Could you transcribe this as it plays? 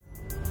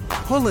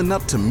Pulling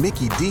up to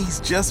Mickey D's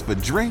just for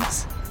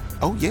drinks?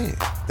 Oh yeah,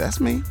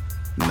 that's me.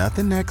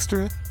 Nothing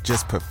extra,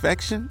 just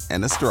perfection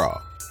and a straw.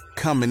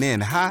 Coming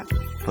in hot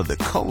for the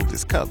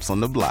coldest cups on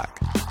the block.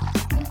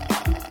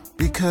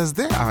 Because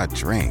there are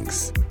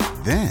drinks.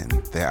 Then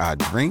there are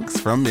drinks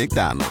from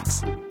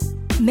McDonald's.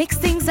 Mix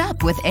things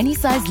up with any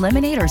size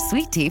lemonade or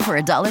sweet tea for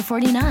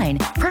 $1.49.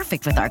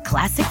 Perfect with our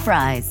classic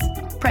fries.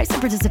 Price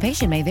and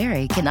participation may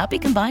vary. Cannot be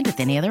combined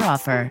with any other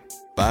offer.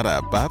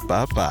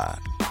 Ba-da-ba-ba-ba.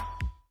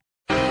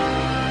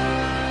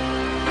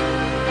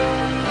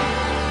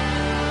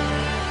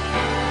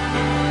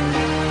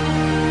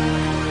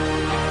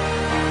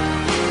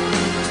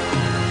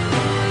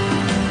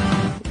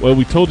 Well,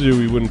 we told you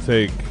we wouldn't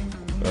take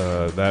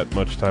that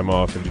much time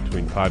off in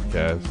between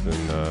podcasts,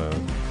 and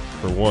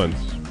for once,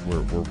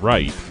 we're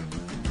right.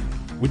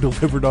 We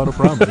delivered on a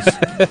promise.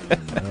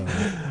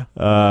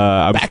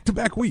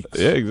 Back-to-back weeks.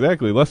 Yeah,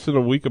 exactly. Less than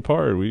a week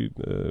apart. We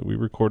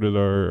recorded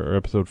our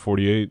episode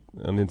 48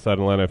 on Inside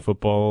Illini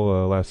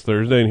Football last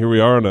Thursday, and here we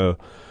are on a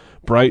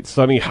bright,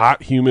 sunny,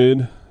 hot,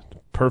 humid,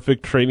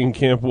 perfect training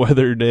camp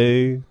weather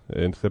day,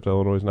 except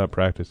Illinois is not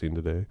practicing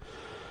today.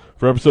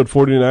 For episode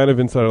 49 of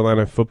Inside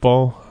Illini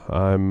Football,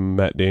 I'm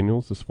Matt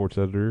Daniels, the sports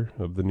editor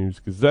of the News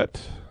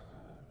Gazette.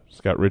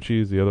 Scott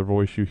Ritchie is the other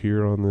voice you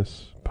hear on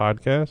this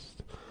podcast.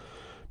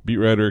 Beat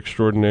writer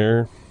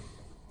extraordinaire.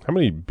 How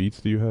many beats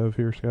do you have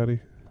here, Scotty?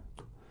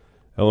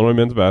 Illinois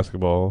men's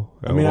basketball,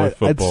 Illinois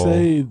football. I'd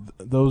say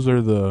those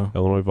are the...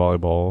 Illinois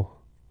volleyball,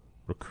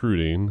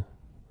 recruiting.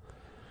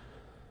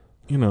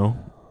 You know,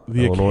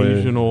 the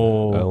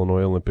occasional...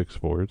 Illinois Olympic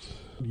sports.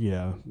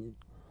 Yeah.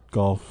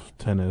 Golf,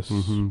 tennis,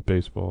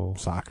 baseball,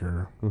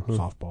 soccer,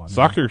 softball.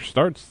 Soccer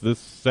starts this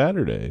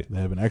Saturday.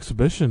 They have an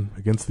exhibition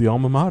against the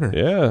alma mater.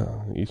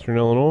 Yeah, Eastern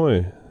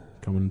Illinois.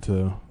 Coming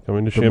to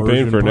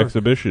Champaign for an Park.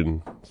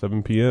 exhibition,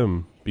 7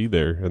 p.m. Be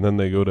there. And then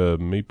they go to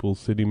Maple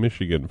City,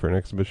 Michigan for an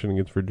exhibition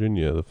against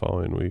Virginia the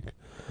following week.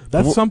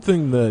 That's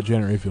something that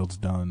Janet Rayfield's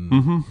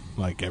done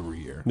like every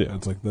year. Yeah.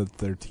 It's like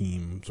their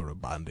team sort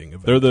of bonding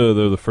event. They're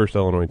the first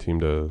Illinois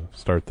team to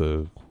start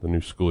the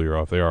new school year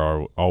off. They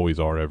always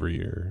are every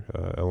year.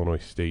 Illinois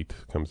State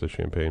comes to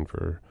Champaign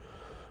for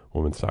a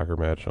women's soccer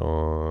match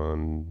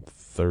on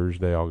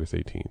Thursday, August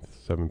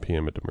 18th, 7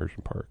 p.m. at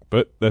Demersion Park.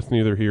 But that's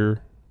neither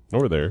here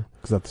nor there.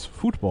 Because that's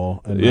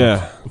football and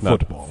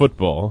not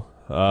football.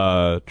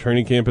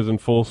 Training camp is in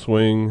full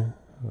swing.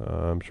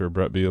 I'm sure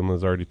Brett Bielema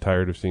is already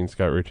tired of seeing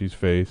Scott Ritchie's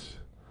face.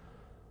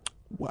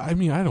 Well, I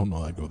mean, I don't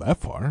know I'd go that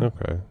far.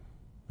 Okay.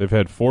 They've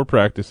had 4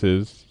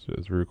 practices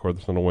as we record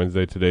this on a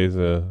Wednesday. Today's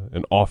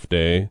an off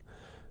day,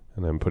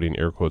 and I'm putting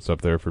air quotes up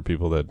there for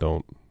people that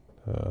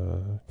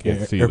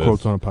can't see air this.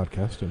 quotes on a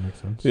podcast, it makes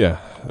sense. Yeah.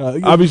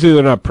 Obviously,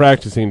 they're not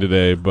practicing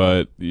today,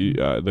 but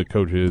the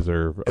coaches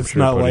are It's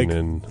sure not putting like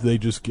in. they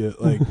just get,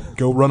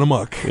 go run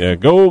amok. Yeah,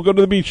 go to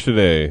the beach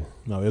today.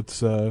 No,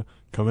 it's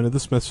come into the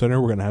Smith Center.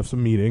 We're going to have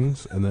some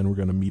meetings, and then we're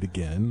going to meet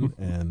again,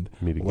 and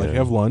we'll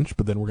have lunch,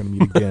 but then we're going to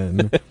meet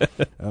again.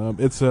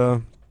 It's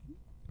something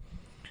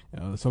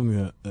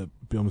that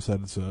Bielema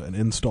said. It's an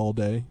install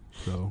day.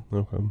 So,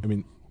 okay. I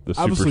mean, the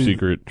super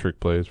secret trick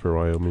plays for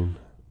Wyoming.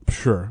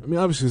 Sure. I mean,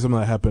 obviously, something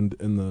that happened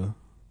in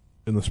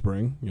the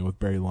spring, with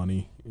Barry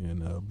Lunny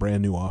and a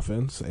brand new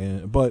offense,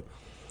 but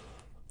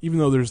even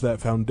though there's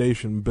that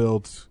foundation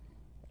built,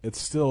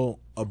 it's still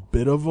a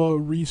bit of a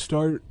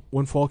restart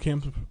when fall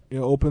camp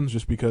opens,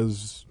 just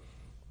because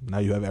now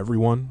you have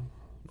everyone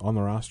on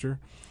the roster,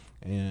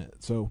 and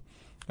so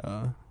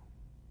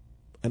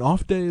an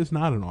off day is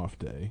not an off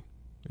day.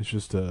 It's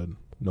just a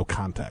no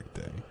contact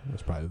day.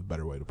 That's probably the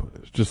better way to put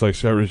it. Just like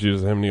Scott Ritchie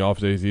doesn't have any off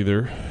days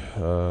either.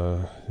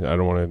 I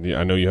don't want to.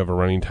 I know you have a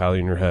running tally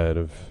in your head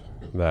of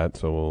that,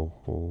 so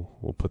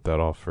we'll put that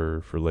off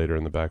for later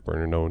in the back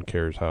burner. No one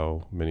cares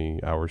how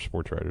many hours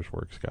sports writers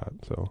work, Scott.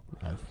 So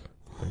I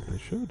think they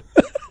should.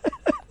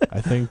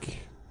 I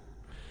think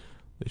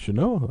they should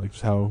know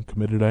just how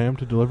committed I am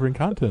to delivering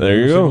content. There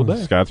you go.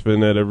 Day. Scott's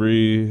been at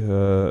every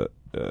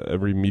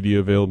media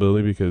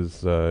availability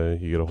because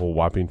you get a whole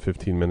whopping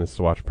 15 minutes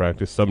to watch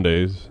practice. Some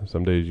days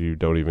you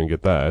don't even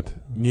get that.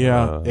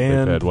 Yeah, and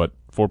they've had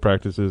 4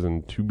 practices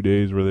and 2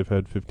 days where they've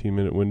had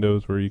 15-minute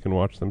windows where you can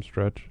watch them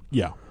stretch.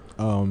 Yeah,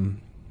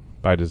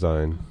 by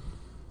design.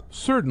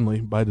 Certainly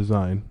by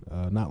design.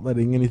 Not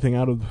letting anything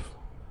out of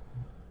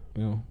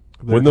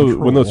when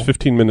those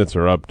 15 minutes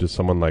are up, does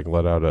someone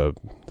let out do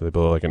they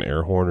blow an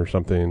air horn or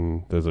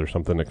something? Is there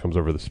something that comes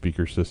over the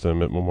speaker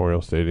system at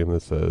Memorial Stadium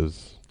that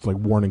says it's like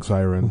warning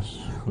sirens?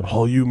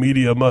 All you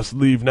media must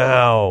leave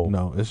now.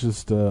 No, it's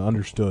just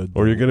understood.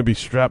 Or you're going to be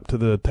strapped to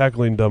the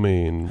tackling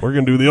dummy, and we're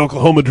going to do the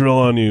Oklahoma drill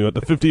on you at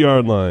the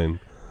 50-yard line.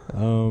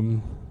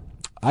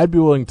 I'd be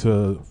willing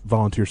to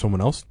volunteer someone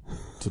else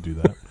to do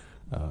that.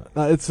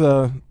 It's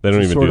they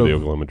don't even do the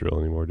Oklahoma drill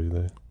anymore, do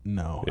they?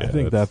 No, yeah, I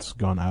think that's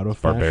gone out of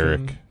fashion.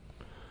 Barbaric.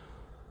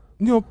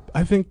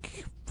 I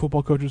think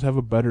football coaches have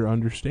a better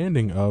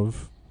understanding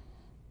of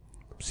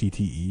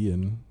CTE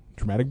and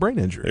traumatic brain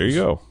injuries. There you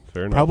go.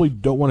 Fair enough. Probably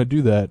don't want to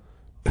do that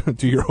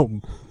to your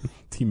own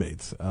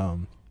teammates.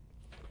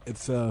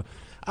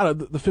 I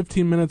don't. The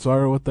 15 minutes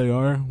are what they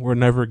are. We're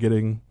never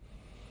getting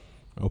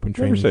open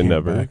training. Never say camp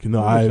never. back.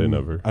 No, Never say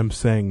never. I'm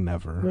saying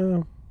never.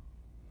 No.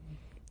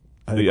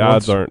 I The think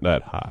odds aren't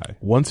that high.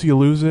 Once you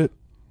lose it,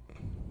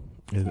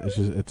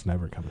 it's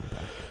never coming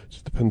back.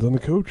 Just depends on the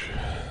coach.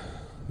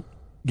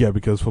 Yeah,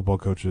 because football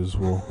coaches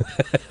will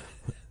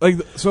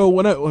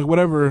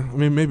whatever. I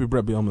mean, maybe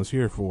Brett Bielema's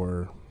here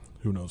for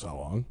who knows how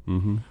long.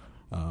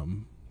 Mm-hmm.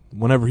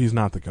 Whenever he's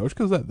not the coach,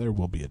 because there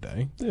will be a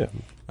day. Yeah,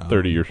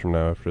 30 years from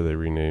now, after they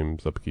rename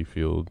Zupke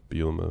Field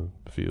Bielema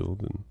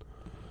Field and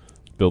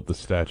built the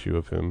statue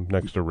of him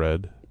next to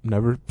Red.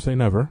 Never say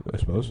never, I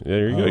suppose. Yeah,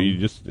 there you go. You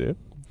just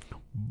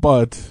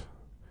But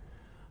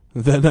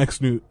that next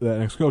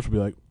coach will be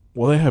like,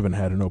 well, they haven't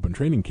had an open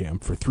training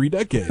camp for 3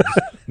 decades.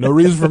 No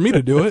reason for me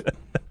to do it.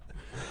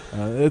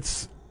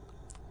 It's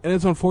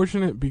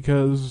unfortunate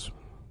because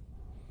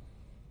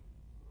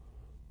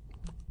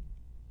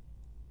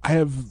I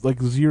have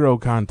zero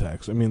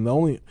context. I mean,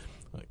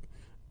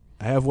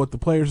 I have what the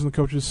players and the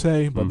coaches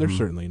say, but they're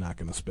certainly not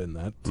going to spin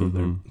that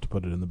to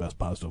put it in the best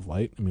positive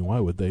light. I mean,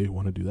 why would they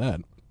want to do that?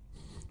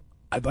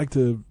 I'd like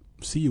to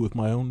see with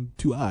my own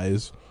 2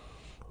 eyes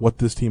what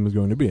this team is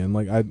going to be, and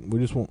we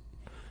just won't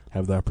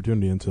have the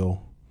opportunity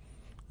until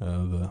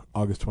the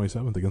August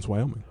 27th against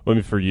Wyoming. Well, I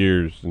mean, for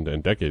years and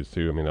decades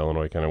too. I mean,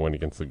 Illinois kind of went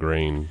against the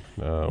grain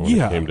when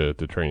it came to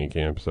training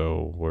camp.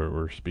 So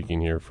we're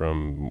speaking here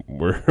from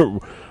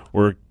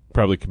we're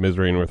probably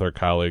commiserating with our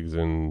colleagues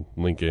in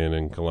Lincoln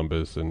and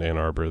Columbus and Ann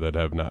Arbor that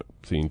have not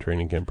seen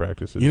training camp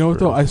practices. You know what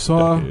though? I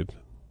saw decades.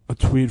 a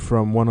tweet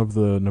from one of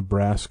the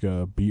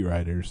Nebraska beat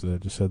writers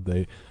that just said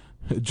they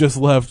just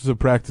left to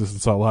practice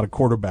and saw a lot of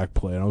quarterback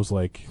play, and I was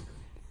like,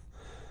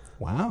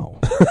 wow,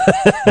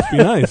 must be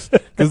nice,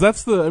 because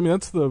that's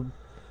the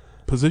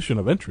position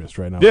of interest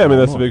right now. Yeah, I mean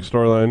that's a big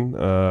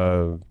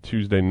storyline.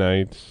 Tuesday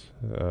night,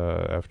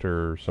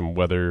 after some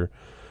weather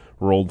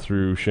rolled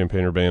through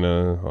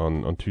Champaign-Urbana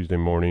on Tuesday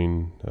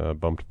morning,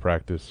 bumped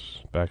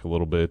practice back a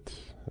little bit,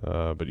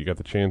 but you got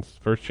the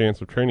first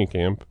chance of training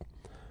camp.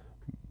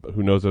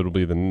 Who knows? It'll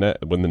be when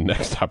the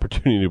next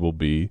opportunity will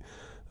be.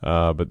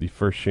 But the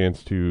first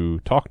chance to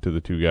talk to the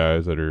 2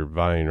 guys that are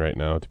vying right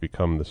now to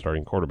become the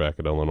starting quarterback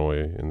at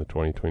Illinois in the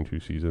 2022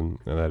 season,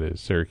 and that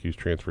is Syracuse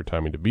transfer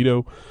Tommy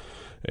DeVito,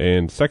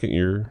 and second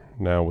year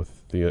now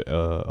with the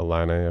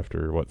Illini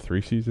after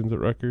 3 seasons at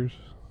Rutgers?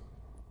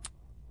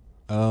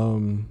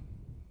 2,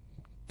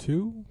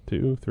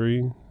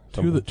 3,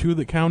 2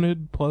 that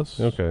counted plus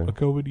a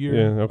COVID year.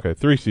 Yeah, okay,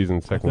 3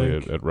 seasons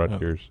technically at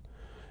Rutgers,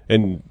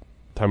 and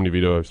Tommy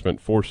DeVito have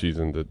spent 4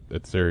 seasons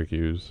at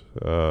Syracuse.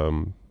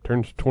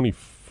 Turns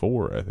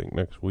 24, I think,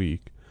 next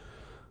week.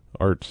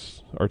 Art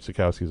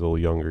Sikowski's a little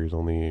younger. He's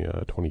only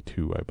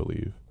 22, I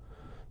believe.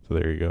 So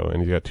there you go.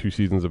 And he's got 2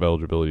 seasons of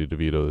eligibility.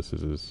 DeVito, this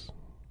is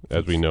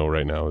as we know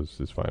right now, is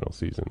his final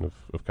season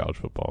of college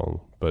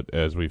football. But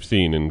as we've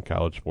seen in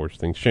college sports,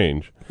 things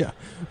change. Yeah.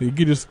 You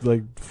could just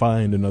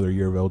find another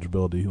year of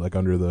eligibility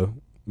under the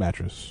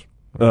mattress.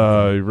 You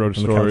wrote a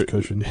story.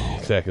 Cushion.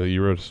 Exactly.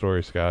 You wrote a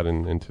story, Scott,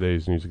 in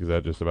today's News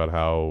Gazette just about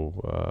how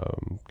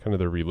kind of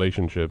their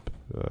relationship.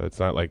 It's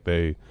not like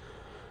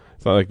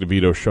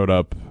DeVito showed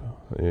up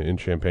in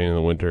Champaign in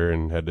the winter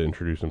and had to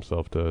introduce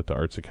himself to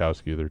Art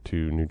Sikowski. They're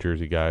 2 New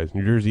Jersey guys.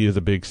 New Jersey is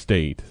a big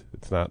state.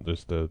 It's not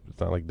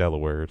like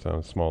Delaware. It's not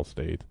a small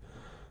state.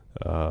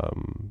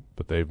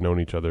 But they've known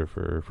each other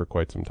for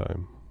quite some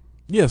time.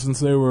 Yeah, since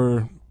they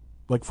were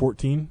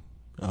 14.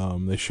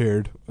 They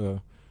shared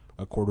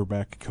a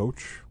quarterback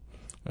coach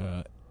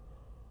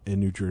in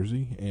New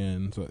Jersey,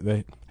 and so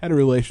they had a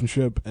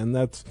relationship, and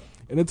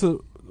it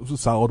was a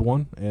solid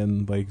one.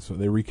 And so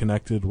they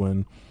reconnected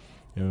when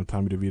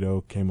Tommy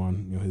DeVito came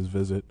on his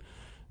visit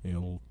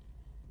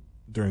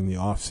during the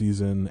off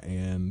season,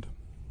 and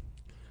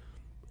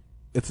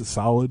it's a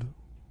solid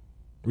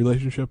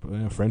relationship,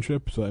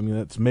 friendship. So I mean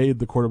that's made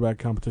the quarterback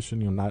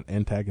competition not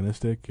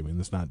antagonistic. I mean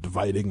it's not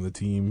dividing the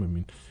team.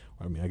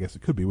 I mean, I guess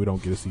it could be. We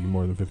don't get to see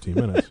more than 15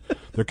 minutes.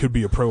 There could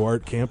be a pro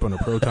Art camp and a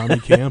pro Tommy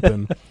camp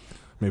and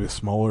maybe a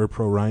smaller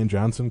pro Ryan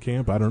Johnson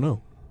camp. I don't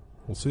know.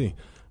 We'll see.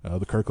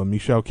 The Kirkland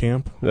Michaud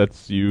camp.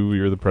 That's you.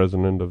 You're the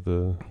president of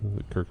the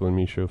Kirkland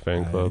Michaud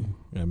fan club.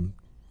 I'm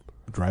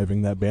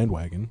driving that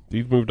bandwagon.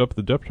 He's moved up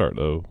the depth chart,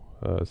 though,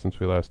 since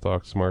we last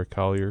talked. Samari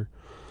Collier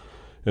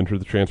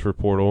entered the transfer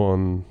portal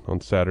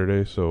on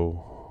Saturday,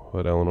 so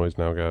Illinois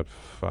now got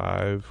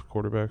 5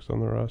 quarterbacks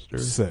on the roster?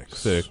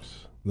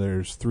 6.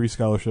 There's 3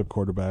 scholarship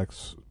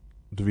quarterbacks,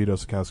 DeVito,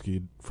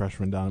 Sikowski,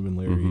 freshman Donovan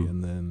Leary,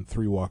 and then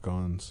 3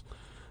 walk-ons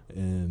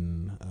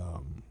in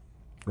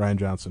Ryan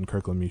Johnson,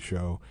 Kirkland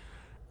Michaud,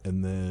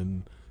 and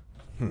then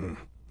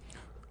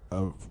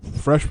a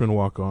freshman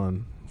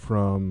walk-on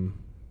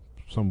from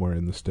somewhere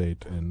in the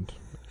state, and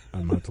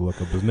I'm going to have to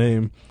look up his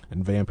name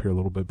and vamp here a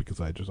little bit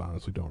because I just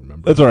honestly don't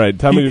remember. That's all right.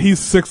 He's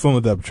 6th on the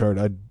depth chart.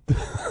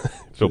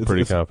 Feel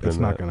pretty confident. It's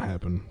not going to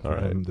happen for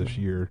him this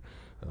year.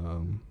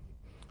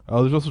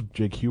 There's also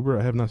Jake Huber.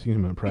 I have not seen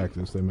him in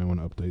practice. They may want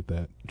to update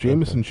that.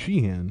 Jamison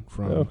Sheehan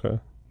from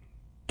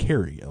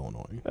Cary,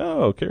 Illinois.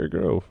 Oh, Cary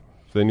Grove.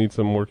 If they need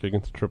some work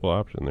against a triple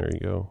option, there you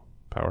go.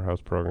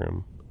 powerhouse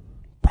program.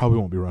 Probably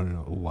won't be running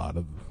a lot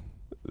of.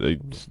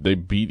 They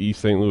beat East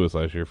St. Louis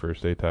last year for a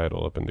state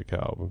title up in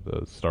DeKalb,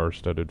 the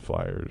star-studded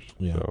Flyers.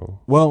 Yeah. So.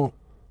 Well,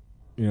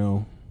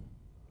 Navy,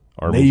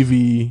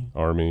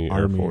 Army,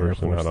 Air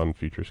Force are not on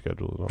future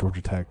schedule at all.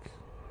 Georgia Tech,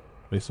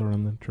 they still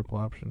run the triple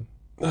option.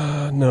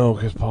 No,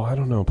 because I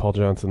don't know. Paul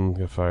Johnson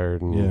got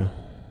fired. And yeah.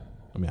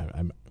 I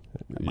mean,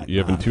 you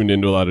haven't tuned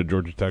into a lot of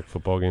Georgia Tech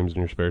football games in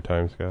your spare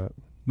time, Scott?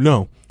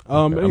 No.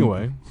 Okay.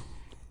 Anyway.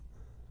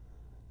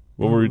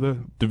 What were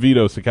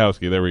DeVito,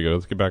 Sikowski? There we go.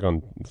 Let's get back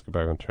on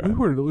track. We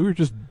were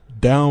just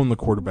down the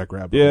quarterback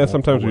rabbit. Yeah,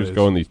 sometimes we just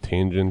go on these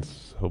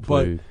tangents.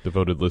 Hopefully,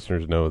 devoted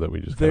listeners know that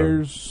we just.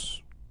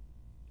 There's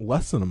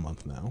less than a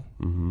month now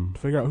to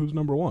figure out who's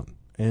number one,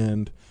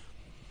 and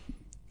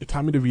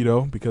Tommy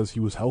DeVito, because he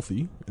was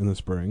healthy in the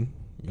spring,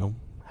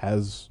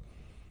 has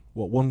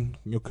what one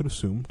could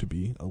assume to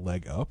be a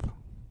leg up.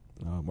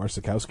 Mark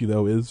Sikowski,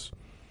 though,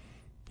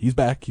 he's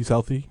back. He's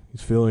healthy.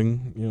 He's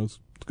feeling as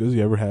good as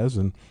he ever has,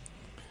 and.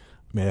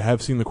 I mean, I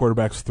have seen the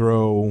quarterbacks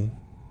throw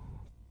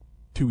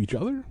to each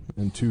other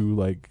and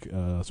to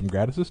some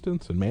grad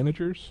assistants and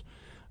managers,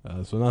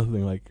 so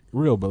nothing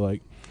real. But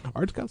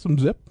Art's got some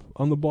zip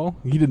on the ball.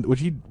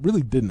 Which he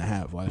really didn't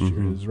have last year.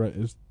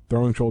 His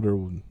throwing shoulder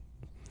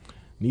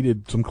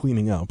needed some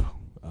cleaning up,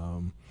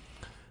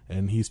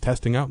 and he's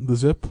testing out the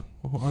zip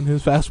on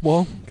his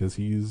fastball because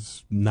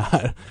he's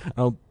not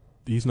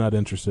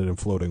interested in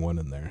floating one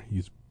in there.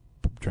 He's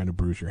trying to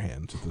bruise your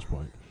hands at this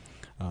point,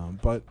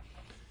 but.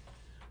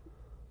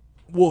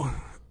 Well,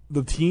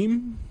 the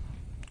team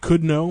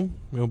could know,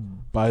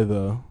 by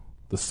the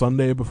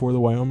Sunday before the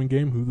Wyoming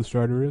game who the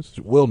starter is.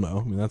 Will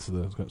know. I mean, that's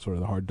sort of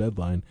the hard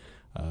deadline.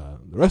 The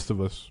rest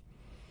of us,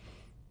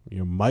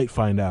 might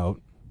find out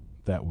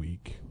that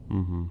week,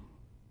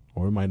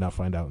 or we might not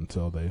find out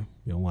until they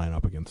line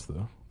up against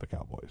the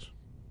Cowboys.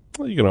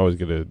 Well, you can always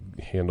get a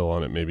handle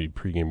on it. Maybe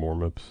pregame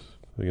warm-ups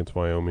against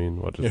Wyoming.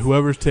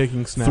 Whoever's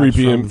taking snaps. 3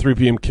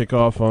 p.m.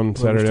 kickoff on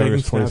Saturday,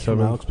 August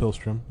 27th. Alex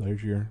Pihlstrom.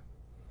 There's your.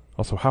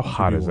 Also, how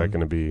hot is that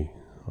going to be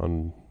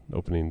on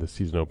opening the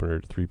season opener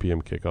at 3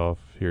 p.m. kickoff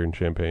here in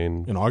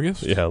Champaign? In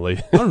August? Yeah, late.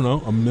 I don't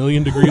know,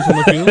 1,000,000 degrees on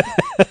the field,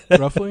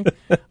 roughly.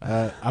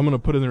 I'm going to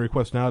put in the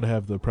request now to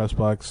have the press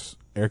box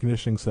air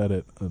conditioning set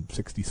at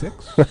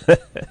 66.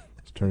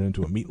 Let's turn it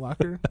into a meat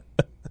locker.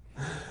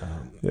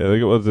 Yeah, I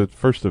think it was the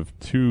first of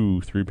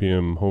 2 3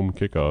 p.m. home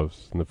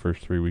kickoffs in the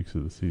first 3 weeks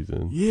of the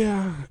season.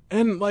 Yeah,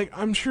 and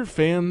I'm sure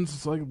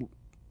fans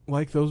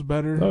like those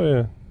better. Oh,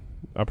 yeah.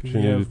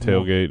 Opportunity to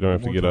tailgate. Don't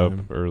have to get up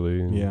early.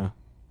 And yeah.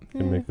 You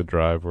can make the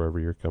drive wherever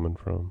you're coming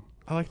from.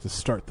 I like to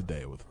start the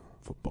day with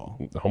football.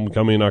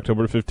 Homecoming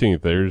October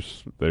 15th.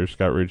 There's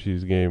Scott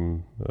Ritchie's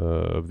game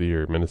of the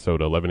year.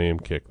 Minnesota, 11 a.m.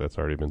 kick. That's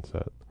already been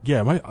set.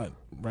 Yeah,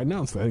 right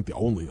now it's I think the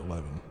only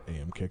 11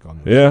 a.m. kick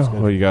on the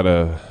schedule. Well, you got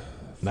a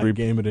night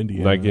game at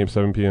Indiana. Night game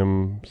 7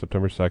 p.m.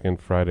 September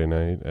 2nd, Friday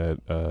night at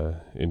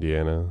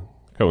Indiana.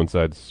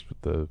 Coincides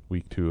with the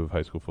week 2 of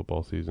high school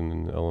football season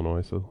in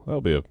Illinois, so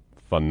that'll be a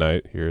fun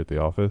night here at the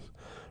office.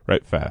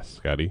 Right fast,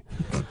 Scotty.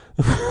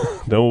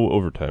 No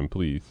overtime,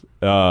 please.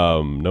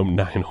 No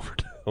 9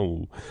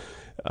 overtime.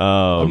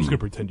 I'm just going to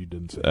pretend you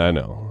didn't say that. I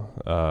know.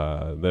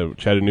 The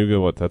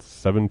Chattanooga, that's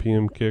 7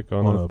 p.m. kick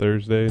on a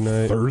Thursday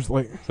night?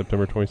 Thursday?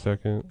 September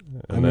 22nd.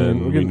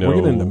 And we're getting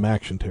into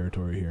Maction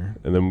territory here.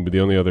 And then the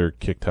only other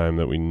kick time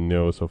that we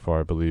know so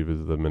far, I believe,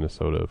 is the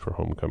Minnesota for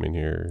homecoming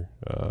here,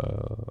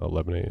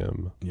 11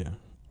 a.m. Yeah.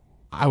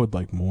 I would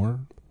like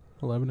more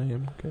 11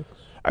 a.m. kicks.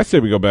 I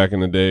say we go back in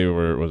the day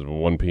where it was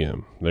 1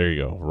 p.m. There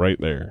you go, right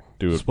there.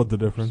 Do it. Split the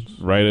difference.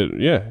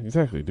 Yeah,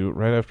 exactly. Do it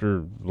right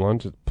after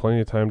lunch.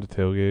 Plenty of time to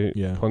tailgate.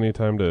 Yeah. Plenty of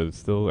time to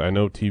still. I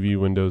know TV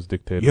windows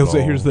dictate. Yeah,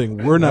 so here's the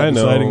thing: we're not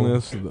deciding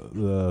this.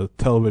 The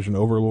television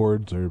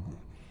overlords are,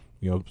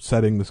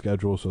 setting the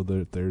schedule so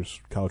that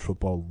there's college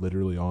football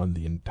literally on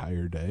the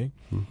entire day,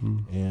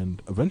 and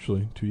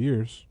eventually, 2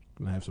 years,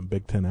 gonna have some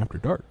Big Ten after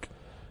dark.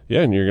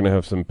 Yeah, and you're going to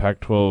have some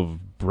Pac-12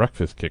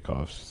 breakfast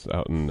kickoffs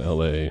out in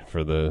L.A.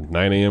 for the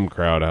 9 a.m.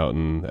 crowd out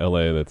in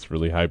L.A. that's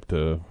really hyped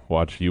to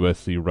watch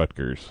USC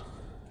Rutgers.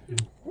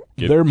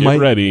 There get might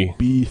ready.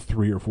 Be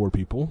 3 or 4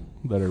 people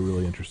that are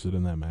really interested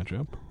in that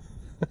matchup.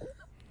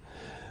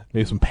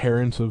 Maybe some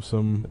parents of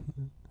some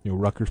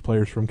Rutgers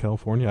players from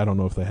California. I don't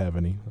know if they have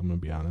any, I'm going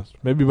to be honest.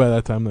 Maybe by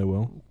that time they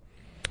will.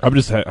 I'm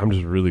just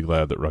really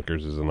glad that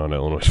Rutgers isn't on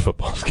Illinois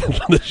football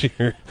schedule this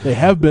year. They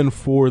have been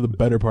for the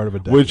better part of a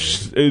decade.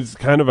 Which is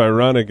kind of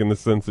ironic in the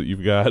sense that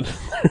you've got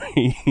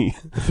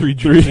three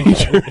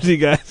Jersey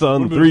guys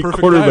on 3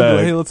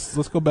 quarterbacks. Hey,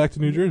 let's go back to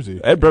New Jersey.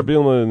 Ed Brett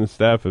Bielema and the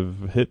staff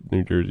have hit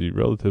New Jersey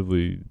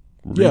relatively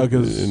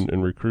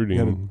in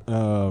recruiting.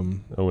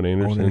 Owen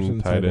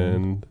Anderson, tight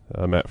end.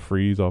 Matt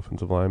Freese,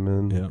 offensive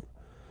lineman. Yeah.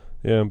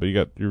 Yeah, but you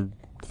got your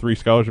 3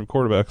 scholarship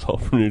quarterbacks all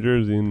from New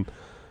Jersey, and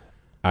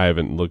I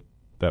haven't looked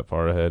that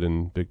far ahead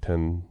in Big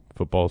Ten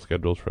football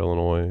schedules for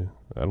Illinois.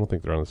 I don't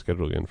think they're on the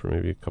schedule again for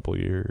maybe a couple of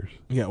years.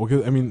 Yeah,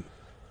 well,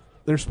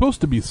 there's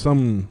supposed to be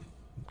some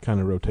kind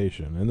of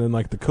rotation. And then,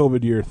 like, the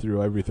COVID year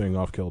threw everything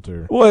off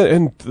kilter. Well,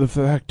 and the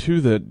fact,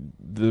 too, that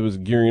was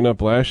gearing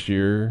up last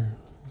year.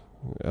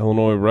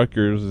 Illinois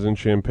Rutgers is in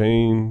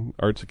Champaign.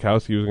 Art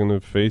Sikowski was going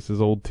to face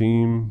his old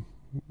team.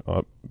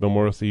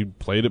 Memorial He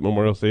played at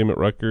Memorial Stadium at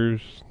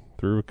Rutgers.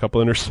 Threw a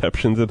couple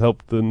interceptions that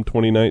helped in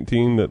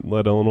 2019 that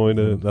led Illinois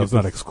to... That was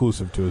not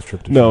exclusive to his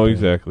trip to No, Champaign.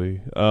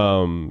 Exactly.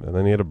 And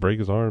then he had to break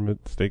his arm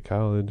at State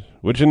College,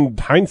 which in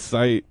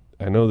hindsight,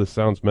 I know this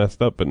sounds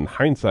messed up, but in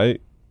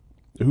hindsight,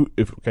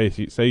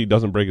 say he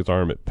doesn't break his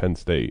arm at Penn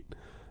State,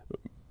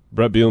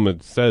 Brett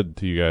Bielema said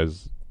to you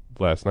guys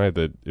last night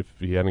that if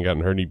he hadn't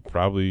gotten hurt, he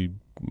probably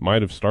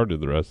might have started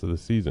the rest of the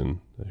season.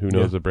 Who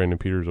knows if Brandon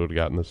Peters would have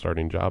gotten the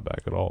starting job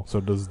back at all.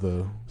 So does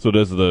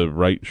the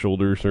right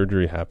shoulder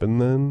surgery happen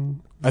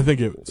then? I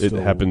think it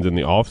happens in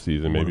the off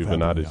season, maybe, but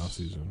not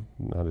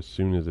as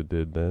soon as it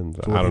did then.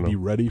 So I don't know. Be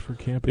ready for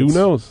camp? Who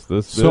knows?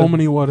 So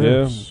many what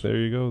ifs. There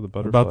you go. The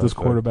butterfly about this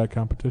quarterback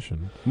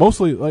competition.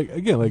 Mostly,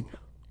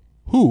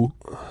 who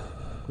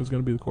is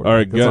going to be the quarterback? All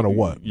right, that's not a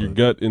what. Your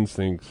gut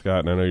instinct, Scott,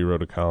 and I know you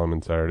wrote a column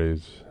in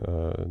Saturday's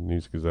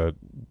News Gazette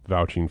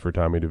vouching for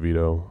Tommy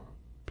DeVito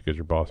because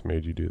your boss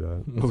made you do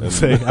that. I was going to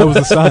say, I was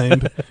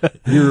assigned.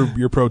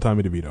 You're pro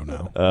Tommy DeVito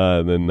now.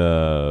 And then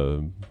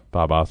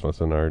Bob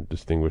Osmussen, our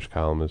distinguished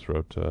columnist,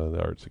 wrote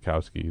the Art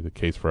Sikowski, the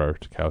case for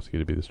Art Sikowski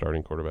to be the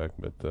starting quarterback.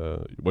 But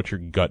what's your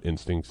gut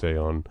instinct say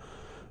on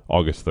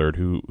August 3rd?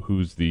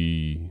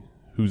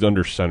 Who's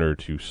under center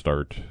to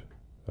start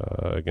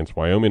against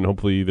Wyoming, and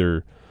hopefully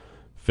either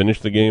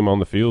finish the game on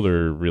the field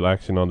or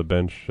relaxing on the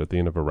bench at the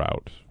end of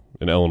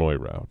an Illinois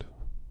route?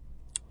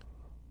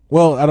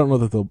 Well, I don't know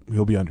that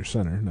he'll be under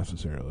center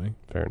necessarily.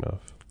 Fair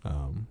enough.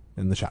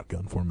 In the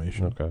shotgun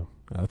formation. Okay.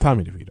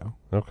 Tommy DeVito.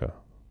 Okay.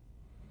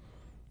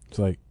 It's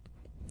like,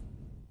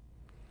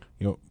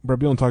 Brett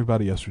Bielema talked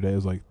about it yesterday. It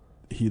was like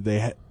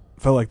they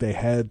felt like they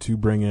had to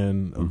bring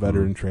in a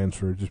veteran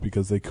transfer just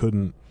because they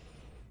couldn't,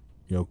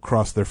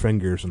 cross their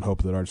fingers and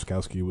hope that Art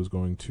Sikowski was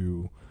going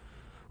to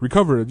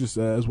recover just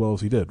as well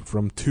as he did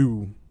from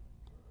two,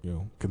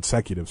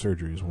 consecutive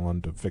surgeries.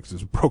 One to fix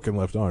his broken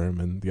left arm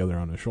and the other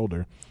on his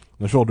shoulder.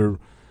 And the shoulder,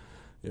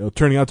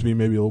 turning out to be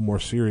maybe a little more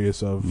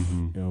serious of,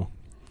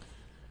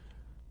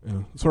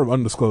 sort of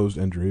undisclosed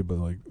injury, but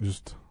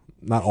just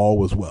not all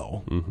was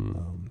well.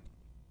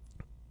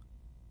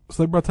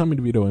 So they brought Tommy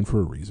DeVito in for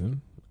a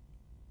reason.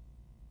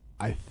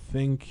 I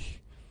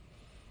think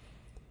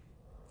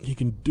he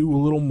can do a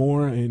little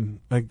more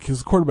because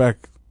the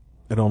quarterback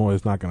at Illinois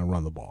is not going to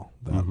run the ball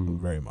that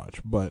very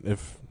much. But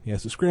if he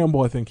has to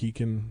scramble, I think he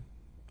can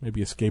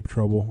maybe escape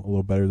trouble a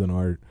little better than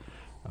Art.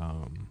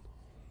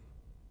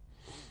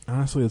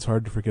 Honestly, it's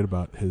hard to forget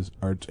about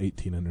Art's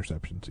 18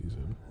 interception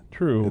season.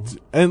 True.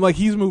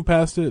 He's moved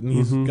past it, and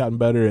he's gotten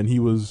better, and he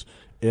was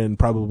in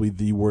probably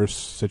the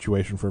worst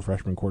situation for a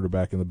freshman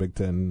quarterback in the Big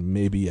Ten,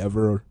 maybe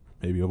ever,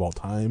 maybe of all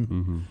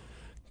time.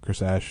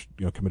 Chris Ash,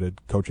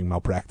 committed coaching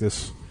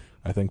malpractice,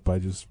 I think, by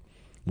just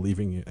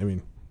leaving it. I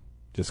mean,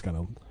 just kind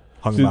of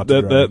hung him out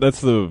to dry.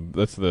 That's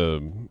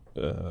the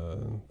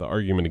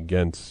argument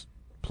against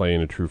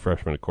playing a true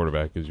freshman at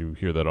quarterback, is you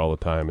hear that all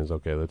the time, is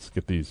okay, let's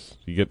get these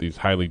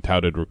highly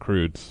touted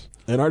recruits.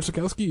 And Art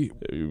Sikowski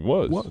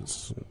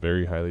was a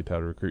very highly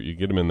touted recruit. You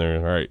get him in there,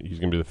 and all right, he's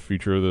going to be the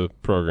future of the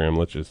program.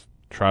 Let's just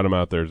trot him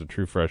out there as a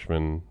true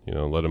freshman,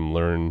 let him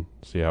learn,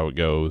 see how it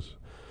goes.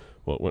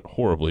 Well, it went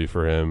horribly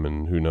for him,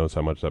 and who knows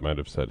how much that might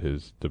have set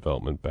his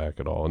development back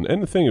at all.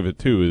 And the thing of it,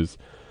 too, is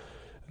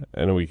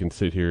I know we can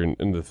sit here,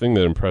 and the thing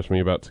that impressed me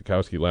about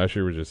Sikowski last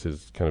year was just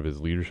his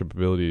leadership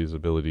ability, his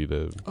ability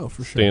to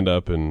stand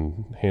up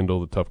and handle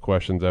the tough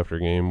questions after a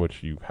game,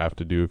 which you have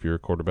to do if you're a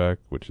quarterback,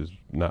 which has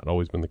not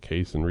always been the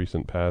case in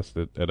recent past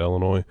at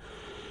Illinois.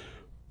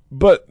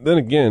 But then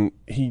again,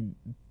 he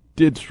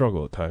did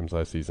struggle at times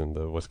last season.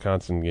 The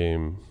Wisconsin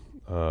game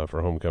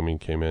for homecoming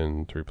came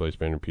in to replace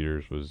Brandon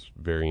Peters, was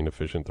very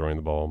inefficient throwing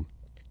the ball.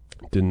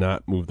 Did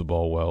not move the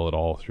ball well at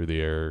all through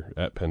the air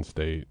at Penn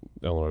State.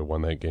 Illinois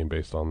won that game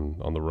based on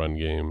the run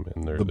game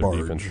and their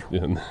defense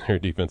and their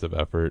defensive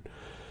effort.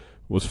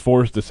 Was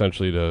forced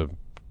essentially to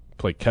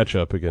play catch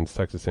up against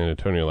Texas San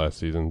Antonio last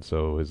season,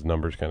 so his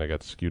numbers kind of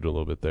got skewed a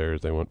little bit there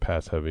as they went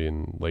pass heavy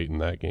and late in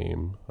that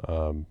game.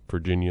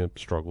 Virginia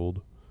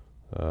struggled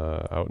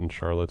out in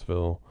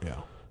Charlottesville.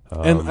 Yeah.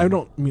 And I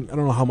don't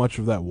know how much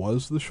of that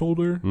was the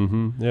shoulder.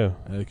 Yeah.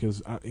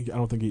 Because I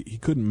don't think he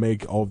couldn't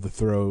make all of the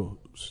throws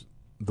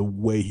the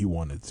way he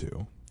wanted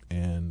to.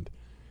 And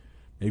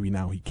maybe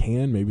now he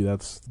can. Maybe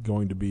that's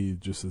going to be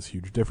just this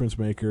huge difference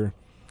maker.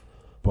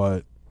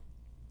 But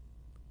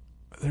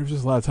there's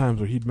just a lot of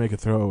times where he'd make a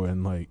throw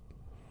and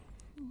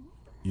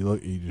you're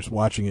just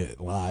watching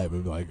it live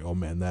and be like, oh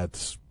man,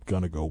 that's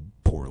gonna go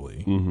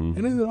poorly. And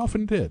it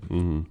often did.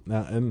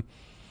 Now, and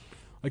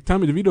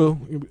Tommy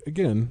DeVito,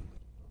 again,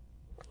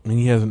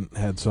 he hasn't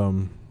had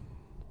some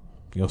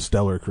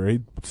stellar career.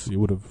 He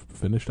would have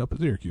finished up at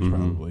Syracuse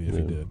probably if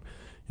he did.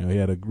 He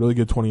had a really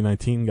good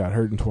 2019, got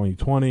hurt in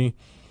 2020,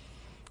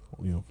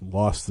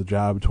 lost the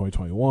job in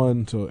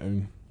 2021. So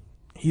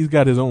he's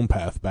got his own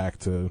path back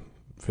to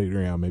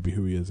figuring out maybe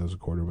who he is as a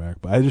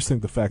quarterback. But I just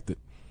think the fact that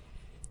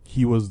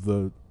he was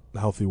the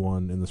healthy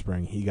one in the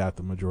spring, he got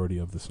the majority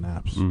of the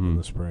snaps in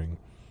the spring.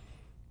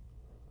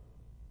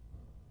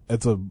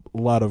 It's a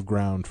lot of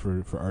ground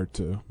for Art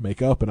to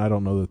make up, and I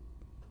don't know that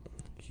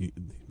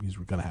he's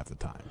going to have the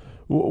time.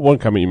 One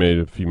comment you made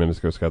a few minutes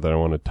ago, Scott, that I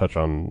want to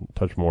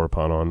touch more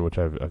upon, which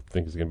I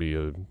think is going to be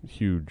a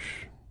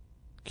huge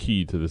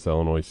key to this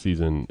Illinois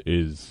season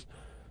is,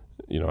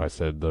 I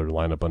said their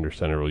lineup under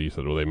center. Well, you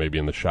said, they may be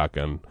in the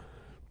shotgun.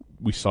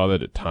 We saw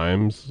that at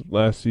times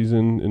last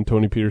season in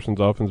Tony Peterson's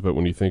offense, but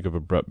when you think of a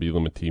Brett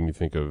Bielema team, you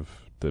think of,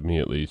 to me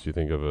at least, you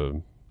think of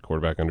a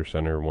quarterback under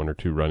center, 1 or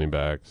 2 running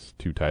backs,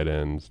 2 tight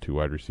ends, 2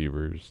 wide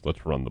receivers.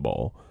 Let's run the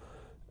ball.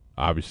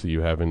 Obviously,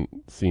 you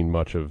haven't seen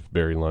much of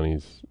Barry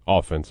Lunney's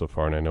offense so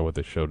far, and I know what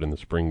they showed in the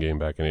spring game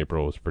back in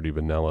April was pretty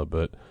vanilla,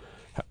 but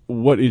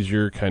what is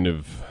your kind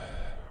of,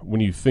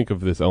 when you think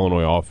of this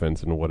Illinois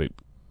offense and what it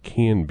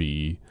can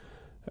be,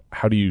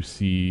 how do you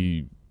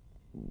see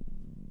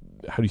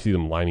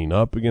them lining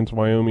up against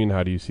Wyoming?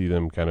 How do you see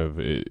them kind of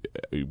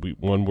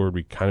one word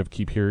we kind of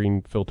keep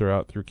hearing filter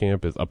out through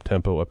camp is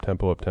up-tempo,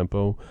 up-tempo,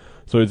 up-tempo.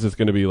 So is this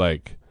going to be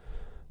like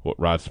what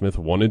Rod Smith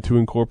wanted to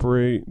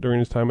incorporate during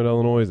his time at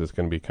Illinois? Is this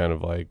going to be kind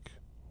of like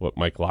what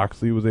Mike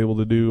Locksley was able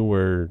to do,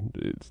 where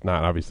it's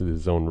not obviously the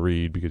zone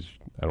read, because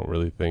I don't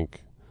really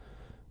think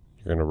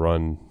you're going to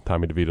run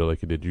Tommy DeVito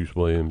like you did Juice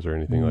Williams or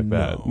anything like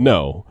that.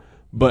 No.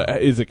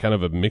 But is it kind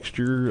of a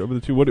mixture of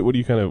the two? What do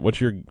you kind of, what's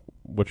your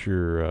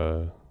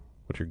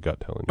gut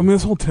telling you? I mean,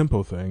 this whole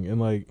tempo thing, and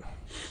like,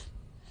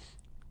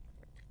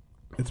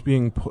 it's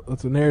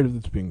a narrative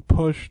that's being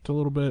pushed a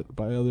little bit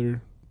by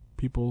other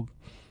people.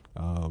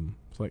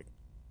 It's like,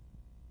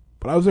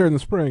 but I was there in the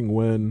spring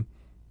when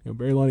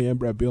Barry Lunney and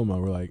Brett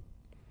Bielema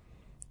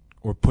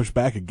were pushed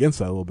back against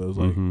that a little bit. It was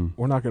like,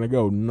 we're not going to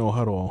go no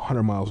huddle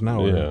 100 miles an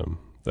hour.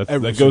 Yeah,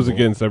 that goes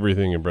against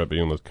everything in Brett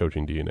Bielema's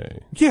coaching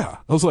DNA. Yeah,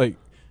 I was like,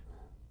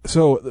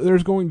 so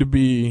there's going to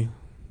be,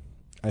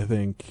 I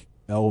think,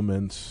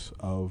 elements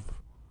of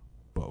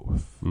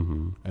both.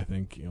 I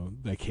think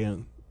they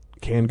can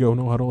go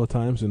no huddle at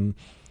times, and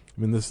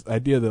I mean this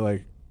idea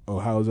that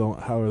how are the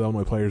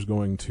Illinois players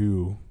going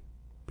to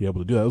be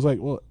able to do that? I was like,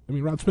 well, I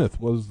mean, Rod Smith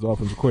was the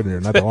offensive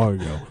coordinator not that long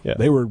ago. Yeah.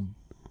 They were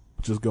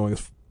just going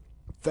as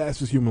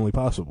fast as humanly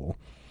possible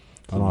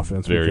on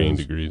offense. Varying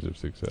degrees of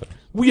success.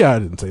 Well, yeah, I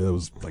didn't say that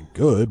was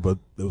good, but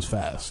it was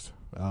fast.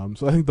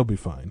 So I think they'll be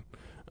fine.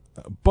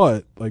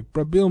 But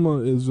Brett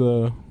Bielema is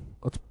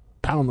let's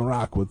pound the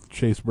rock with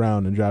Chase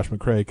Brown and Josh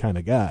McCray kind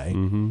of guy,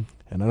 and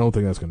I don't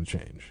think that's going to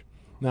change.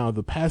 Now,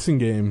 the passing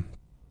game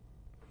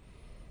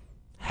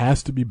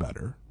has to be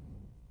better.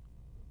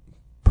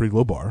 Pretty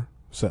low bar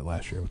set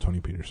last year with Tony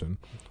Peterson,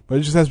 but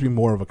it just has to be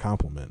more of a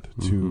complement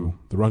to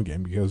the run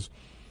game, because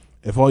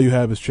if all you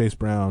have is Chase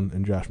Brown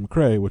and Josh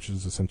McCray, which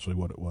is essentially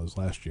what it was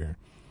last year,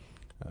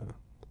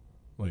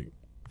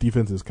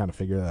 defenses kind of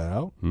figure that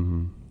out.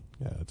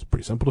 Yeah, it's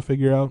pretty simple to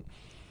figure out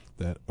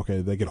that, okay,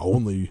 they can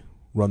only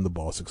run the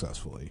ball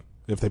successfully.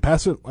 If they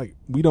pass it,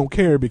 we don't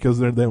care, because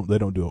they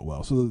don't do it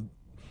well. So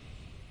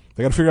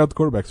they got to figure out the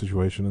quarterback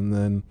situation, and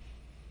then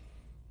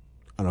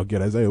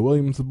get Isaiah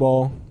Williams the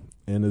ball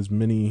in as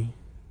many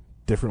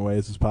different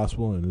ways as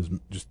possible, and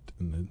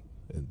in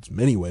as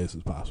many ways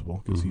as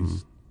possible, because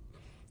he's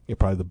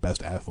probably the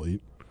best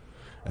athlete.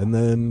 And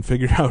then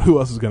figure out who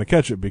else is going to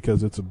catch it,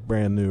 because it's a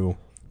brand new.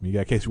 You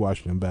got Casey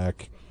Washington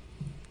back,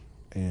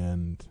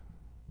 and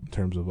in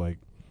terms of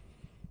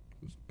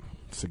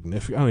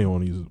significant, I don't even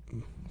want to use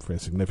the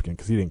phrase significant,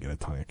 because he didn't get a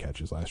ton of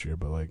catches last year,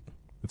 but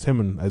it's him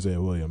and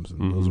Isaiah Williams,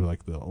 and those are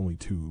the only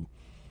two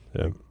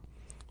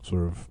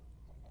sort of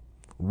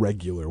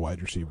regular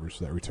wide receivers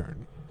that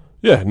return.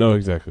 Yeah, no,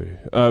 exactly.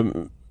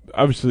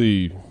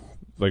 Obviously,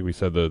 like we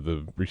said,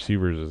 the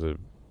receivers is a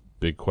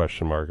big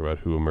question mark about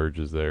who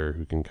emerges there,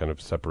 who can kind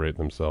of separate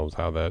themselves,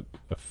 how that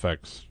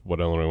affects what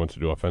Illinois wants to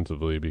do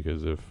offensively,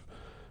 because if,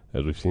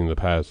 as we've seen in the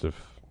past, if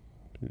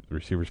the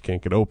receivers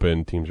can't get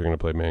open, teams are going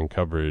to play man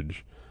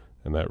coverage,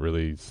 and that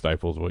really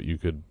stifles what you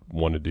could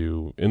want to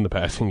do in the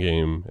passing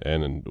game,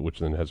 and which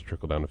then has a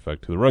trickle-down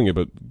effect to the run game.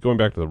 But going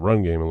back to the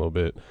run game a little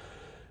bit,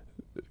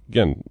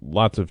 again,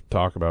 lots of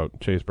talk about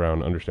Chase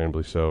Brown,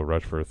 understandably so,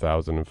 rushed for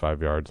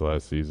 1,005 yards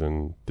last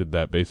season, did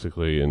that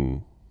basically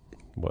in,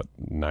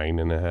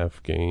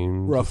 9.5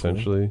 games, roughly,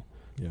 essentially?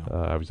 Yeah.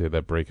 Obviously had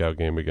that breakout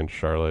game against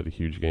Charlotte, a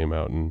huge game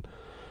out in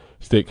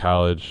State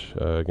College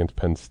against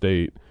Penn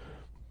State.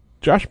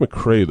 Josh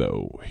McCray,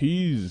 though,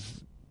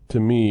 he's, to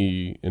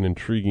me, an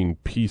intriguing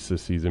piece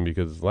this season,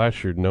 because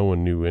last year no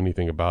one knew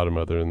anything about him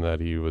other than that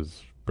he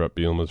was Brett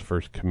Bielema's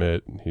first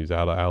commit. He's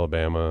out of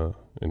Alabama,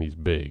 and he's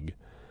big.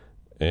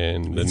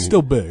 And then he's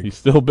still big. He's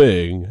still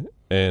big.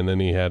 And then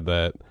he had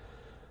that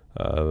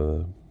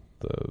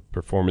the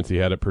performance he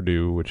had at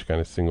Purdue, which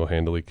kind of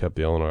single-handedly kept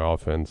the Illinois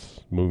offense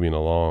moving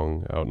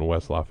along out in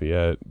West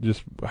Lafayette.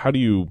 Just how do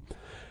you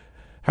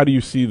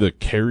see the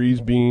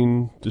carries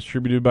being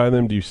distributed by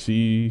them? Do you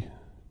see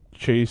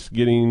Chase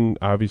getting,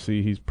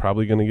 obviously he's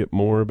probably going to get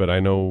more, but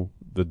I know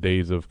the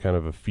days of kind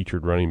of a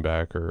featured running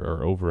back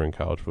are over in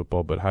college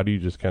football. But how do you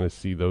just kind of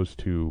see those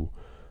two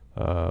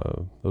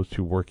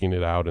working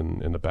it out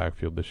in the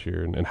backfield this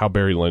year, and how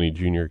Barry Lunny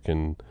Jr.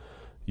 can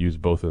use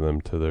both of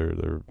them to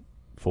their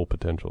full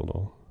potential at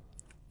all?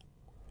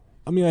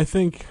 I mean, I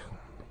think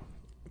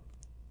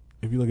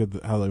if you look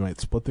at how they might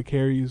split the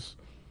carries,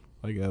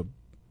 like a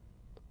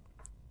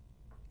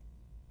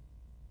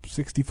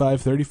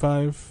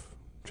 65-35,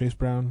 Chase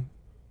Brown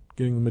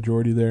getting the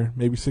majority there.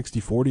 Maybe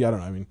 60-40, I don't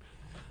know. I mean,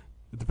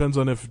 it depends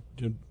on if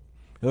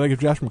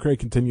Josh McCray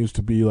continues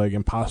to be like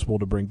impossible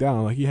to bring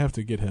down, like you have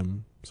to get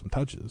him some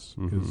touches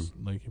because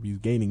like if he's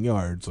gaining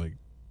yards, like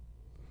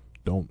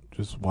don't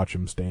just watch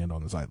him stand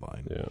on the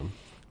sideline.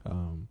 Yeah.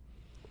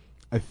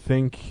 I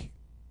think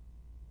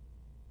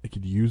they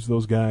could use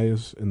those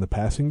guys in the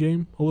passing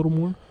game a little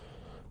more.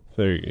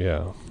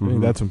 Yeah. I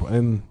think that's important.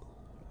 And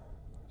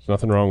there's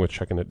nothing wrong with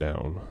checking it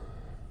down.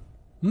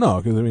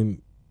 No, because I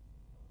mean,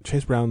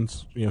 Chase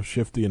Brown's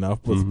shifty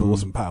enough with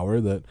some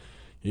power that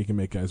he can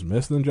make guys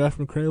miss. And then Josh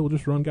McCray will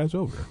just run guys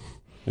over.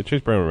 Yeah,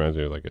 Chase Brown reminds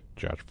me of like a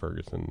Josh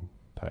Ferguson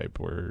type,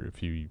 where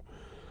if you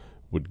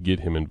would get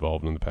him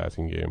involved in the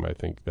passing game, I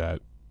think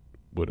that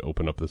would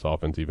open up this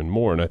offense even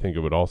more. And I think it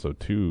would also,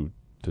 too,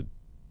 to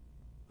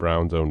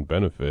Brown's own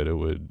benefit, it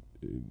would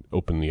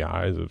open the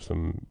eyes of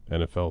some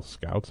NFL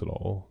scouts at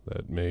all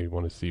that may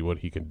want to see what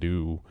he can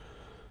do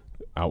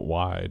out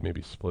wide,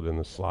 maybe split in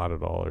the slot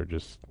at all, or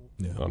just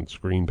on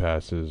screen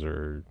passes,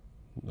 or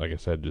like I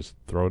said, just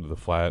throw it to the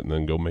flat and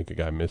then go make a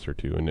guy miss or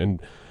two.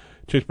 And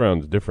Chase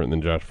Brown's different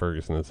than Josh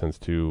Ferguson in the sense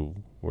too,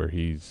 where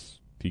he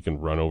can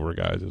run over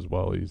guys as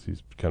well.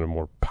 He's kind of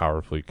more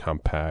powerfully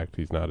compact.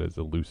 He's not as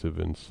elusive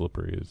and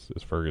slippery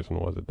as Ferguson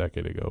was a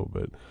decade ago,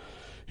 but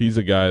he's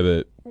a guy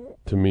that,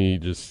 to me,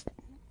 just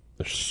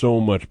there's so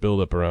much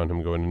buildup around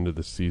him going into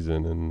the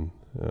season, and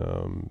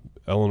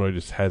Illinois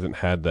just hasn't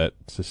had that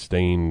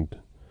sustained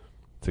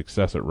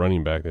success at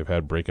running back. They've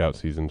had breakout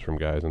seasons from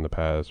guys in the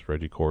past: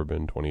 Reggie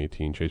Corbin,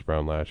 2018, Chase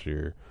Brown last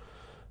year,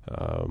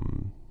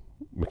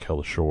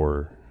 Mikel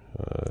Shore,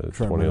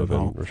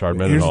 2011, Rashard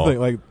Mendenhall. Here's the thing: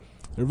 like,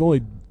 there have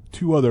only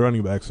two other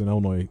running backs in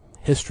Illinois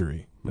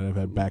history that have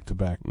had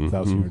back-to-back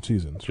 1,000-yard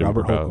seasons.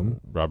 Robert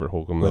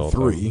Holcomb with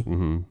 3,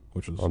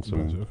 which was on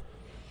some impressive.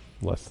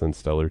 Less than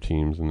stellar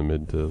teams in the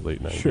mid to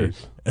late 90s. Sure.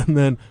 And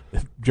then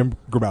Jim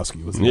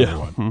Grabowski was the other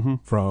one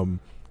from,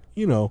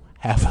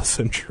 half a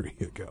century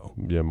ago.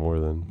 Yeah, more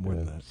than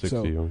that.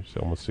 60, so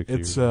almost 60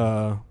 it's,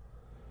 years.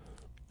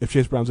 If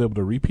Chase Brown's able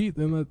to repeat,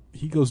 then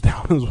he goes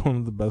down as one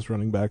of the best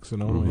running backs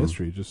in Illinois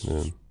history, just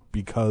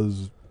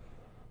because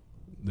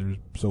there's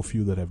so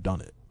few that have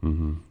done it.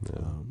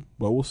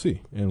 But we'll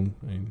see.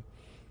 And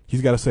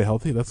he's got to stay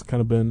healthy. That's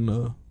kind of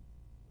been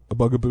a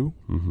bugaboo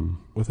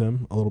with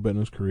him a little bit in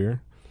his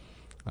career.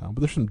 But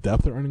there's some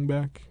depth at running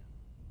back,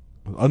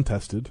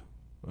 untested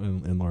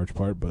in large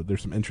part, but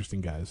there's some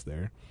interesting guys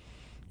there,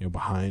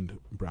 behind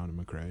Brown and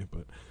McCray.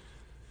 But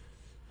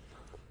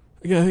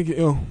again, I think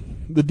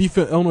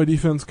the Illinois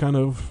defense kind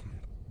of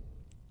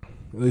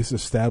at least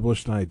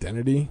established an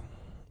identity.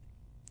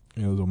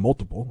 There's a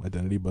multiple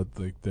identity, but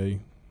they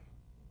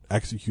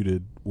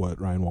executed what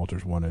Ryan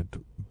Walters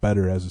wanted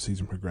better as the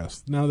season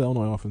progressed. Now the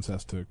Illinois offense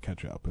has to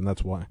catch up, and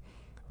that's why.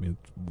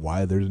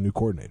 Why there's a new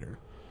coordinator.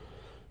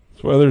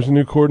 That's why there's a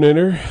new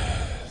coordinator.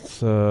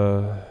 It's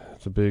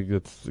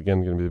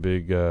again going to be the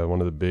big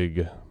one of the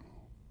big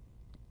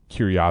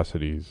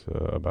curiosities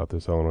about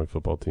this Illinois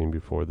football team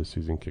before the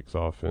season kicks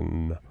off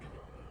in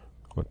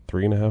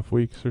 3.5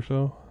 weeks or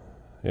so.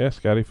 Yeah,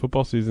 Scotty,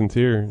 football season's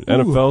here. Ooh.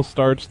 NFL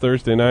starts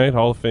Thursday night,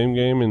 Hall of Fame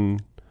game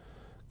in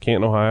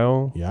Canton,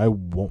 Ohio. Yeah, I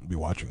won't be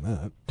watching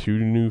that. 2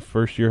 new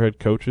first-year head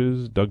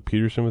coaches. Doug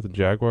Peterson with the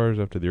Jaguars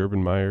after the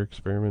Urban Meyer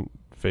experiment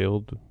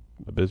failed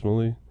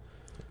abysmally.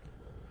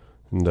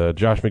 And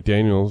Josh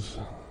McDaniels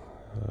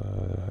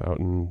out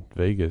in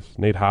Vegas.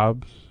 Nate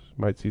Hobbs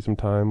might see some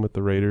time with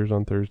the Raiders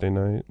on Thursday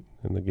night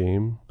in the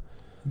game.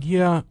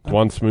 Yeah.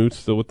 Dwan Smoot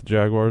still with the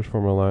Jaguars,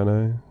 former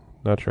Illini.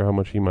 Not sure how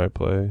much he might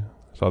play.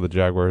 Saw the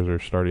Jaguars are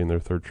starting their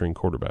third-string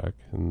quarterback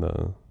in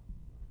the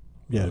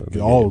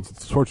all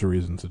sorts of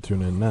reasons to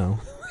tune in now.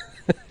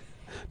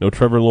 No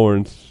Trevor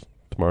Lawrence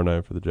tomorrow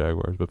night for the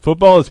Jaguars, but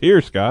football is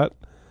here, Scott.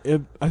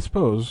 I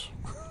suppose.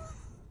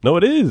 No,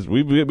 it is.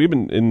 We've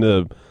been in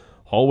the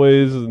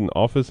hallways and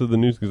office of the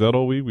News Gazette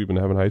all week. We've been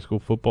having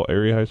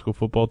area high school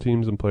football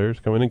teams and players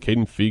coming in.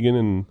 Caden Fegan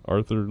and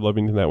Arthur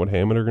Lovington Atwood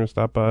Hammond are going to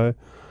stop by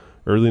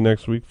early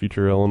next week.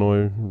 Future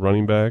Illinois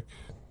running back,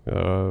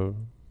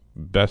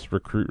 best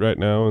recruit right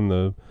now in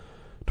the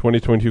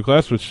 2022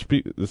 class. This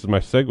is my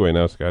segue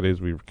now, Scotty,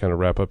 as we kind of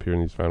wrap up here in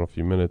these final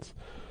few minutes.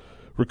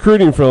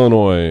 Recruiting for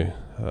Illinois.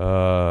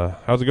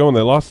 How's it going?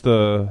 They lost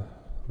a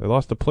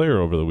player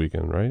over the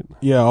weekend, right?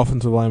 Yeah,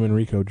 offensive lineman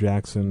Rico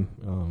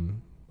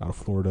Jackson out of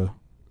Florida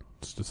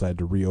just decided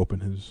to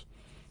reopen his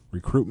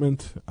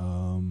recruitment.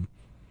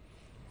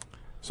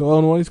 So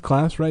Illinois'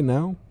 class right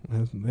now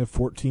they have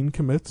 14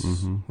 commits,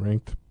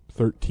 ranked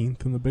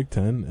 13th in the Big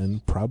Ten,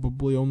 and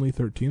probably only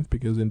 13th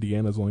because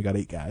Indiana's only got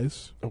 8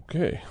 guys.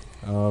 Okay.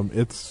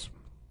 It's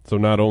So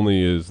not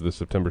only is the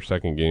September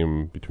 2nd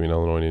game between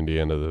Illinois and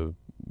Indiana the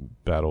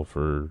battle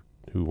for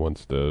who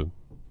wants to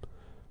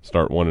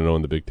start 1-0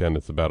 in the Big Ten,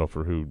 it's the battle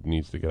for who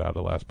needs to get out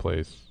of last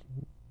place,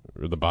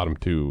 or the bottom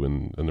two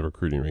in the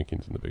recruiting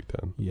rankings in the Big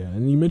Ten. Yeah,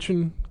 and you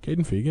mentioned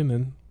Caden Fegan,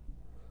 and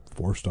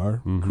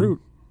 4-star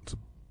recruit. It's a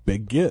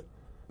big get.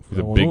 He's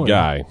a big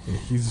guy.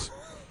 He's.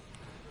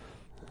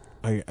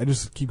 I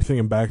just keep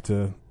thinking back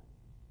to,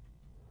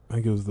 I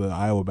think it was the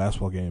Iowa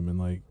basketball game, and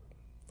like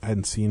I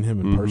hadn't seen him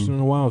in person in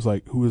a while. I was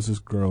like, who is this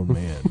grown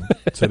man?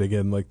 Said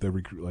again, like the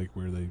recruit, like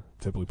where they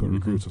typically put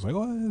recruits. I was like,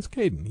 oh, it's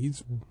Caden.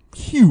 He's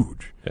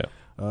huge. Yeah.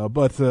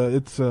 But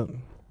it's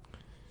an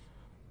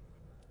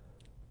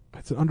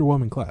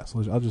underwhelming class.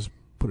 I'll just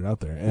put it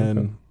out there.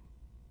 And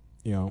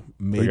you know,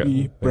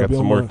 maybe they got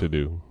some work to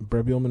do.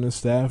 Brett Bielema and his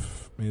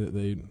staff,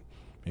 maybe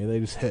they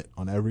just hit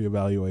on every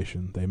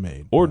evaluation they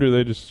made. Or do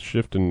they just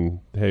shift and,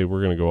 hey,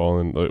 we're going to go all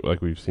in,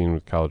 like we've seen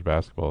with college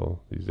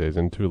basketball these days,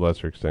 and to a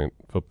lesser extent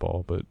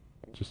football, but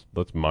just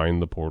let's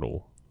mine the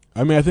portal.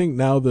 I mean, I think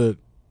now that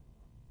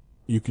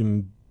you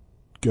can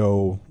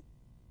go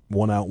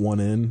one out, one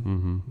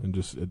in, and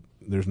just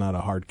there's not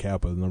a hard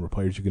cap of the number of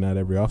players you can add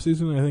every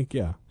offseason, I think,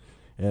 yeah.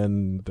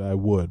 And I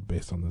would,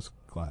 based on this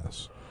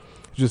class.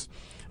 Just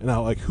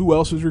now, like, who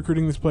else is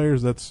recruiting these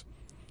players? It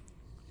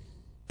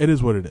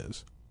is what it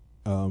is.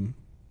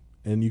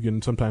 And you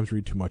can sometimes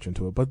read too much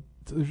into it, but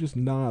there's just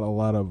not a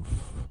lot of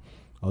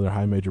other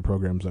high major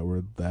programs that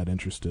were that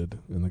interested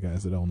in the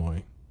guys that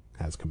Illinois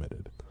has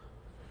committed.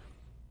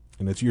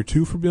 And it's year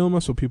 2 for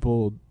Bielema, so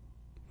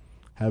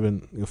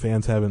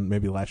fans haven't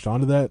maybe latched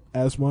onto that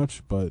as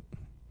much, but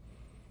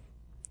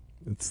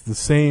it's the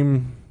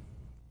same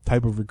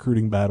type of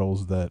recruiting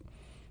battles that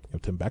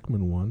Tim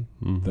Beckman won,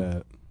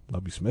 that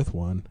Lovie Smith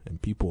won,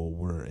 and people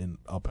were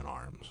up in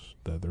arms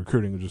that the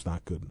recruiting was just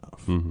not good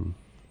enough.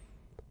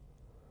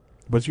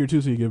 But it's year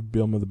 2, so you give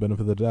Bielema the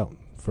benefit of the doubt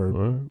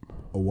for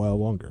a while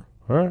longer.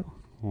 All right.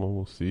 Well,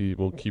 we'll see.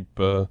 We'll keep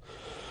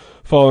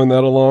following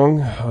that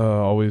along.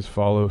 Always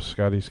follow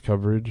Scotty's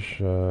coverage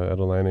at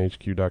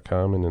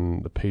AtlantaHQ.com and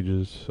in the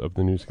pages of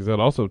the News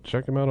Gazette. Also,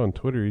 check him out on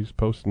Twitter. He's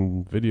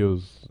posting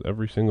videos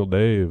every single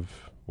day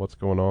of what's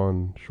going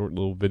on, short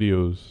little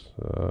videos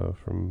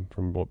from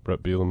what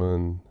Brett Bielema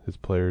and his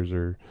players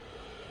are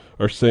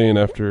saying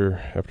after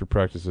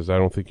practices. I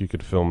don't think you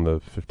could film the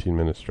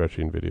 15-minute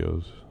stretching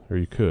videos. Or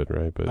you could,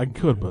 right? But I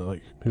could, but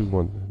like, who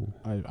won?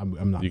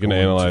 I'm not. You can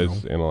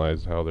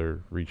analyze how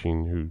they're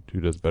reaching. Who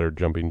does better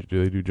jumping?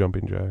 Do they do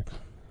jumping jacks?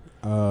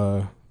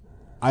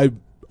 I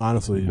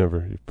honestly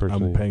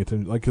I'm paying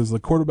attention, like, because the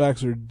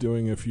quarterbacks are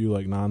doing a few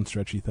like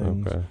non-stretchy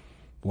things. Okay.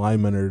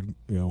 Linemen are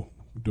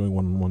doing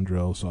one-on-one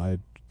drills. So I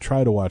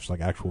try to watch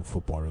like actual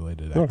football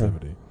related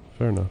activity.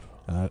 Fair enough.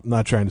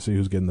 Not trying to see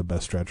who's getting the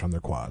best stretch on their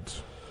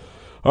quads.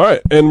 All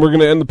right, and we're going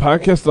to end the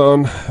podcast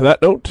on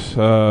that note.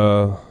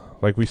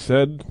 Like we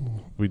said,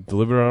 we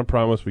delivered on a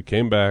promise. We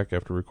came back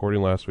after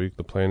recording last week.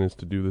 The plan is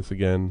to do this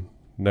again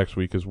next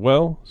week as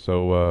well.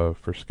 So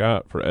for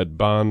Scott, for Ed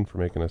Bond, for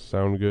making us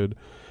sound good,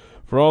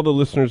 for all the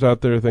listeners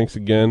out there, thanks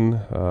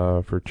again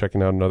for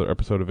checking out another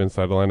episode of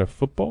Inside Atlanta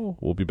Football.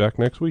 We'll be back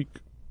next week.